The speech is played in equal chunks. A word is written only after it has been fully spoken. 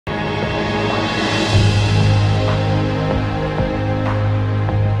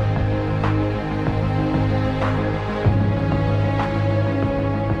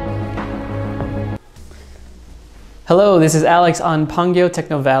Hello, this is Alex on Pangyo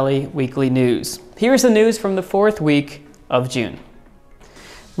Technovalley Weekly News. Here's the news from the 4th week of June.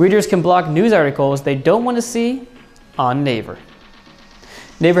 Readers can block news articles they don't want to see on Naver.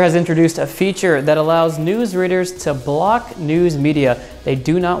 Naver has introduced a feature that allows news readers to block news media they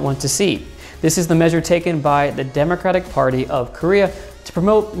do not want to see. This is the measure taken by the Democratic Party of Korea to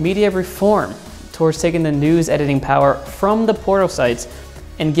promote media reform towards taking the news editing power from the portal sites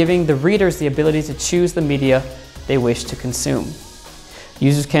and giving the readers the ability to choose the media they wish to consume.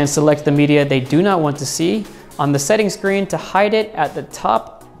 Users can select the media they do not want to see on the settings screen to hide it at the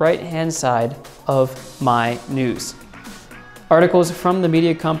top right-hand side of My News. Articles from the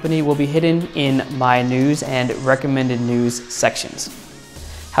media company will be hidden in My News and Recommended News sections.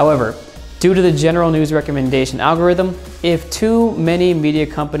 However, due to the general news recommendation algorithm, if too many media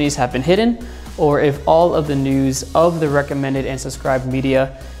companies have been hidden, or if all of the news of the recommended and subscribed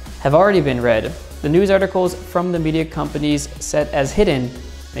media have already been read, the news articles from the media companies set as hidden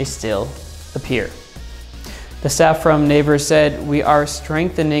may still appear. The staff from Naver said, "We are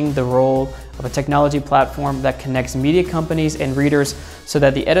strengthening the role of a technology platform that connects media companies and readers so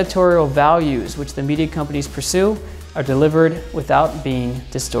that the editorial values which the media companies pursue are delivered without being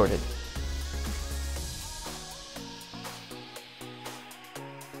distorted."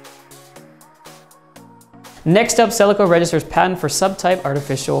 Next up, Cellico registers patent for subtype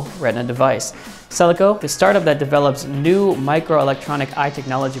artificial retina device. Cellico, the startup that develops new microelectronic eye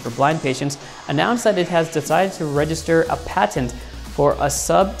technology for blind patients, announced that it has decided to register a patent for a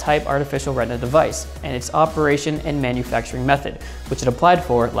subtype artificial retina device and its operation and manufacturing method, which it applied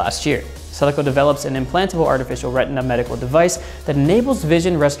for last year. Cellico develops an implantable artificial retina medical device that enables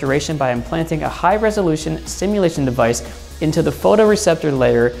vision restoration by implanting a high-resolution stimulation device into the photoreceptor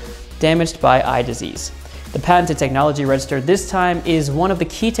layer damaged by eye disease. The patented technology registered this time is one of the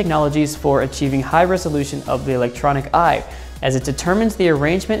key technologies for achieving high resolution of the electronic eye, as it determines the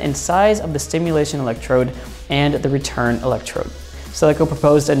arrangement and size of the stimulation electrode and the return electrode. Cellico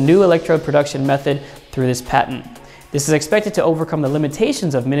proposed a new electrode production method through this patent. This is expected to overcome the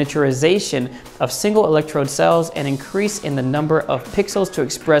limitations of miniaturization of single electrode cells and increase in the number of pixels to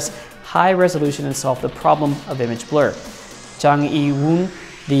express high resolution and solve the problem of image blur. Jang Yi-woon,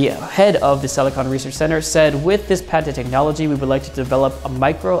 the head of the Cellico Research Center, said, "With this patented technology, we would like to develop a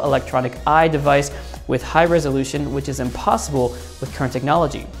microelectronic eye device with high resolution, which is impossible with current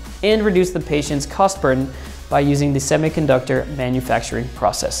technology, and reduce the patient's cost burden by using the semiconductor manufacturing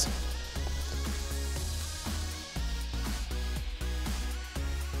process."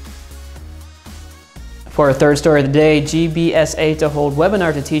 For our third story of the day, GBSA to hold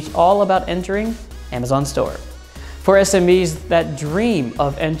webinar to teach all about entering Amazon store. For SMEs that dream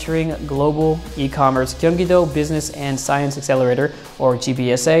of entering global e-commerce, Gyeonggi-do Business and Science Accelerator, or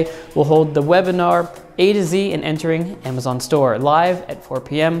GBSA, will hold the webinar A to Z in entering Amazon store, live at 4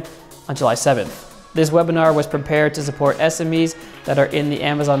 p.m. on July 7th. This webinar was prepared to support SMEs that are in the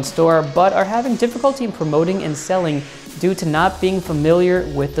Amazon store but are having difficulty in promoting and selling due to not being familiar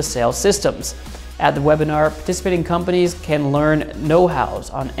with the sales systems. At the webinar, participating companies can learn know-hows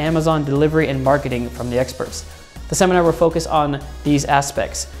on Amazon delivery and marketing from the experts. The seminar will focus on these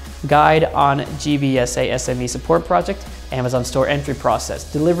aspects: guide on GBSA SME support project, Amazon store entry process,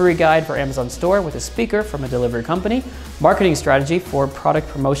 delivery guide for Amazon store with a speaker from a delivery company, marketing strategy for product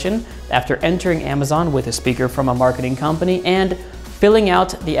promotion after entering Amazon with a speaker from a marketing company, and filling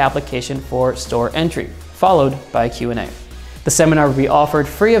out the application for store entry, followed by a Q&A. The seminar will be offered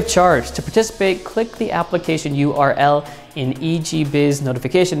free of charge. To participate, click the application URL in EGBiz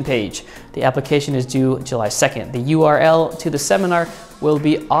notification page. The application is due July 2nd. The URL to the seminar will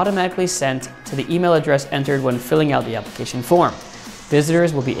be automatically sent to the email address entered when filling out the application form.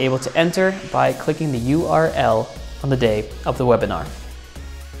 Visitors will be able to enter by clicking the URL on the day of the webinar.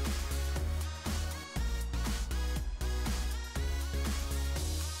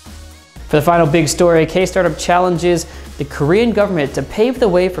 For the final big story, K-Startup challenges the Korean government to pave the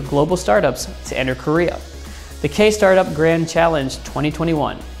way for global startups to enter Korea. The K-Startup Grand Challenge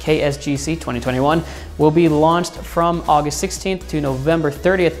 2021, KSGC 2021, will be launched from August 16th to November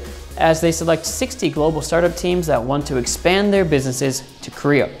 30th as they select 60 global startup teams that want to expand their businesses to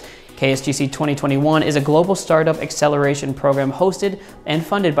Korea. KSGC 2021 is a global startup acceleration program hosted and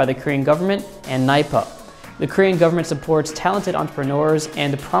funded by the Korean government and NIPA. The Korean government supports talented entrepreneurs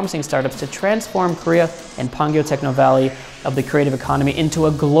and promising startups to transform Korea and Pangyo Technovalley of the creative economy into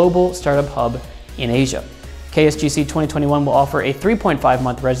a global startup hub in Asia. KSGC 2021 will offer a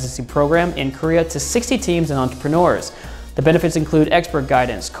 3.5-month residency program in Korea to 60 teams and entrepreneurs. The benefits include expert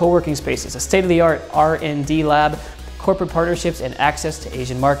guidance, co-working spaces, a state-of-the-art R&D lab, corporate partnerships, and access to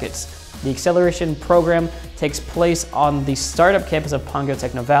Asian markets. The acceleration program takes place on the startup campus of Pangyo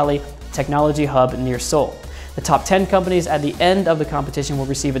Technovalley Technology Hub near Seoul. The top 10 companies at the end of the competition will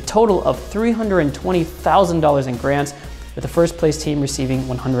receive a total of $320,000 in grants, with the first place team receiving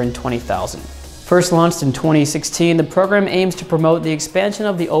 $120,000. First launched in 2016, the program aims to promote the expansion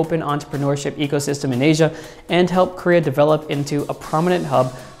of the open entrepreneurship ecosystem in Asia and help Korea develop into a prominent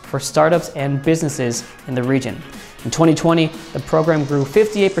hub for startups and businesses in the region. In 2020, the program grew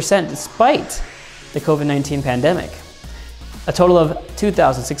 58% despite the COVID-19 pandemic. A total of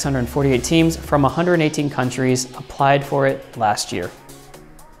 2,648 teams from 118 countries applied for it last year.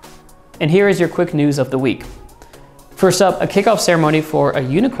 And here is your quick news of the week. First up, a kickoff ceremony for a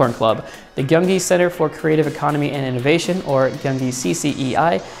unicorn club. The Gyeonggi Center for Creative Economy and Innovation, or Gyeonggi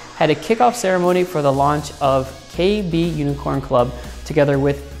CCEI, had a kickoff ceremony for the launch of KB Unicorn Club together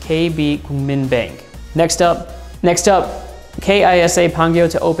with KB Gukmin Bank. Next up, KISA Pangyo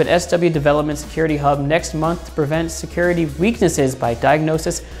to open SW Development Security Hub next month to prevent security weaknesses by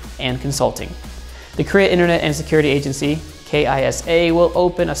diagnosis and consulting. The Korea Internet and Security Agency, KISA, will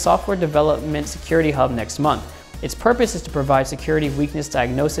open a software development security hub next month. Its purpose is to provide security weakness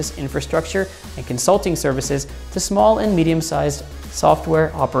diagnosis, infrastructure, and consulting services to small and medium-sized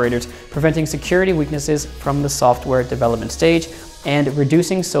software operators, preventing security weaknesses from the software development stage and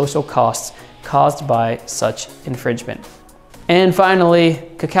reducing social costs caused by such infringement. And finally,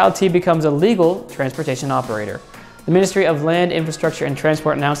 Kakao T becomes a legal transportation operator. The Ministry of Land, Infrastructure and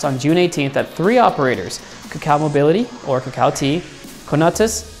Transport announced on June 18th that 3 operators, Kakao Mobility, or Kakao T,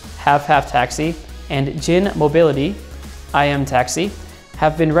 Konatus, Half Taxi, and Jin Mobility, IM Taxi,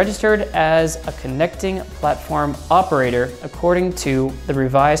 have been registered as a connecting platform operator according to the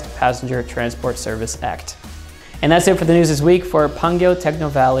revised Passenger Transport Service Act. And that's it for the news this week for Pangyo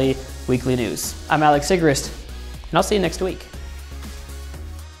Technovalley Weekly News. I'm Alex Sigrist, and I'll see you next week.